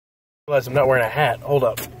Realize I'm not wearing a hat. Hold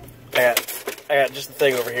up. I got just the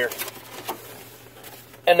thing over here.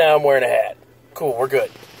 And now I'm wearing a hat. Cool, we're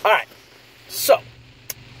good. Alright. So,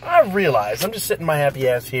 I realize I'm just sitting my happy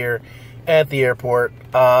ass here at the airport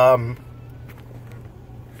at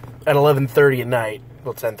 11:30 at night.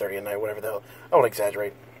 Well, 10:30 at night, whatever the hell. I won't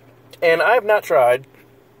exaggerate. And I have not tried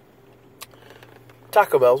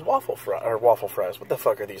Taco Bell's waffle fries. What the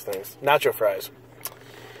fuck are these things? Nacho fries.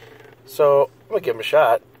 So, I'm going to give them a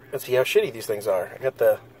shot and see how shitty these things are. I got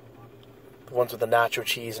the ones with the nacho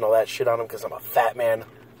cheese and all that shit on them because I'm a fat man.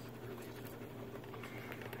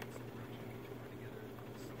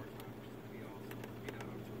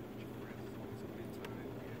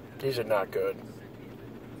 These are not good.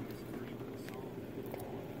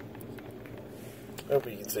 I hope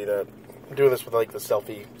you can see that. I'm doing this with like the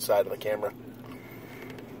selfie side of the camera.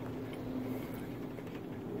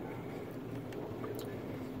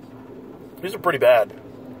 These are pretty bad.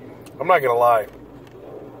 I'm not gonna lie.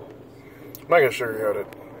 I'm not gonna sugarcoat it.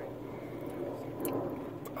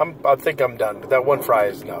 I think I'm done. That one fry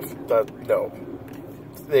is enough. No.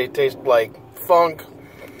 They taste like funk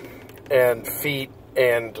and feet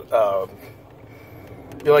and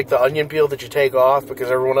you like the onion peel that you take off because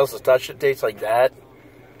everyone else has touched it tastes like that.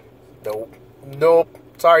 Nope.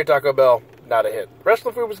 Sorry, Taco Bell. Not a hit. Rest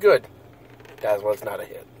of the food was good. That was not a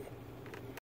hit.